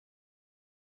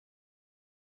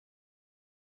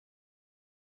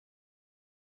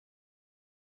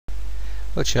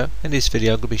Gotcha. In this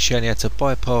video I'm going to be showing you how to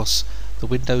bypass the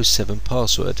Windows 7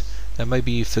 password. Now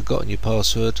maybe you've forgotten your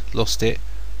password, lost it,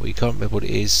 or you can't remember what it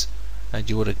is and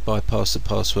you want to bypass the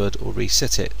password or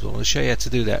reset it. So I'm going to show you how to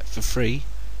do that for free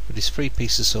with this free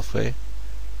piece of software.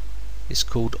 It's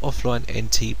called Offline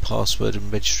NT Password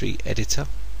and Registry Editor.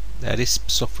 Now this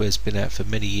software has been out for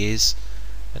many years,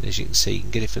 and as you can see you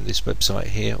can get it from this website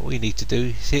here. All you need to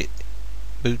do is hit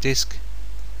boot disk,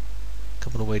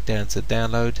 come all the way down to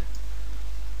download,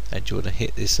 and you want to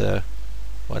hit this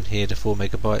one here, the 4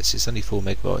 megabytes. It's only 4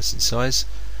 megabytes in size.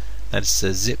 That's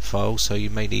a zip file, so you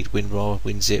may need WinRAR,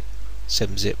 WinZip,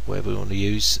 7-zip, whatever you want to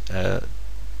use.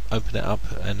 Open it up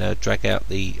and drag out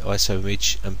the ISO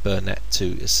image and burn that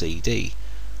to a CD.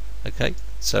 Okay,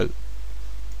 so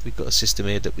we've got a system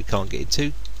here that we can't get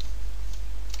into,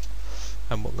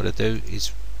 and what I'm going to do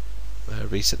is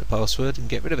reset the password and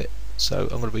get rid of it. So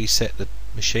I'm going to reset the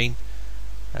machine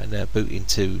and boot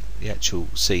into the actual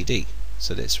CD.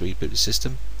 So let's reboot the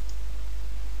system.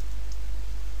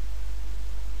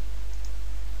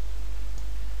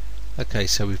 Okay,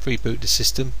 so we've rebooted the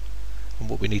system, and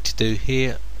what we need to do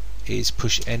here is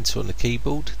push enter on the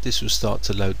keyboard. This will start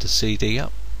to load the CD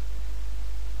up.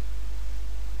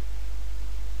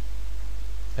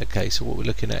 Okay, so what we're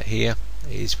looking at here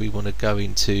is we want to go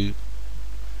into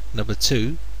number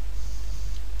 2,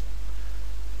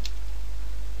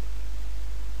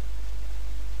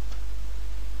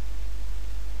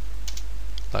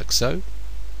 like so,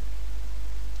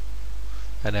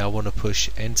 and now I want to push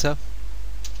enter,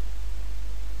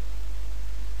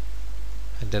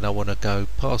 and then I want to go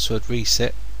password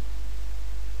reset.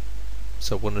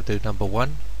 So I want to do number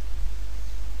 1.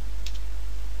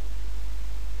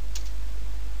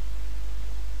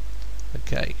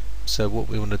 Okay, so what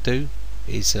we want to do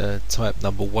is type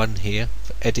number 1 here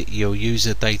for edit your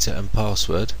user data and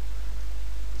password.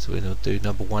 So we're going to do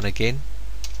number 1 again,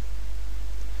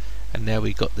 and now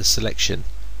we've got the selection.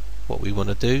 What we want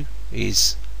to do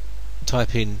is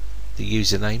type in the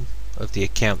username of the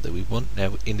account that we want.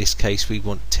 Now in this case we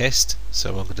want test,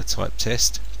 so I'm going to type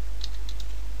test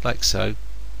like so,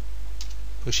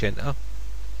 push enter,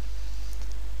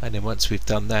 and then once we've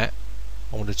done that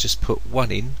I want to just put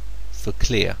 1 in for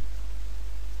clear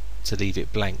to leave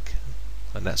it blank,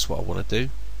 and that's what I want to do.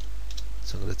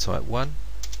 So I'm going to type 1,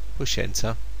 push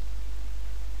enter,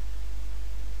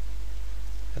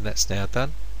 and that's now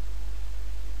done.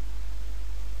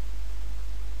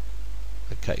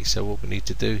 Okay, so what we need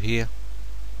to do here,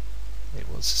 it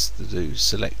wants us to do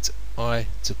select I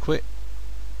to quit,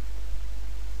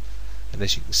 and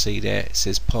as you can see there it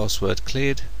says password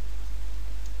cleared,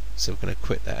 so we're going to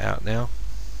quit that out now.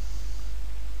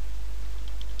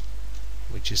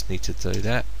 We just need to do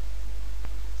that.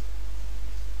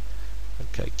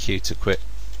 Okay, Q to quit.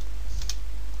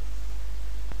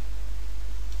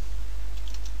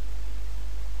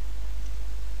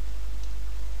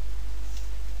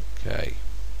 Okay,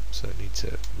 so I need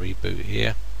to reboot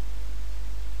here.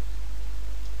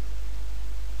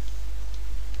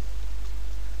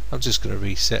 I'm just going to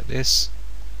reset this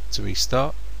to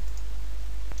restart.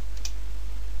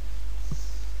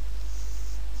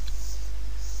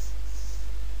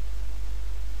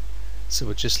 So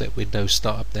we'll just let Windows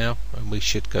start up now, and we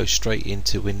should go straight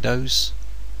into Windows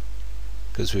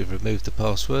because we've removed the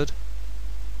password.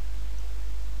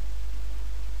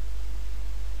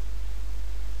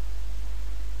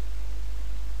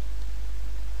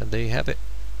 And there you have it,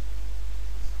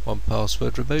 1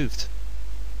 password removed.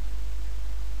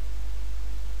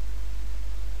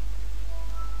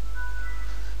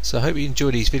 So I hope you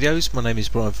enjoy these videos. My name is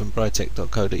Brian from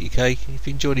Britec.co.uk. If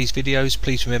you enjoy these videos,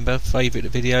 please remember, favourite the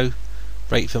video,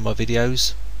 rate for my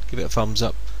videos, give it a thumbs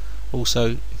up.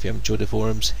 Also, if you haven't enjoyed the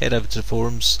forums, head over to the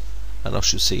forums and I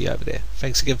shall see you over there.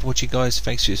 Thanks again for watching guys,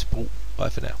 thanks for your support, bye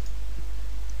for now.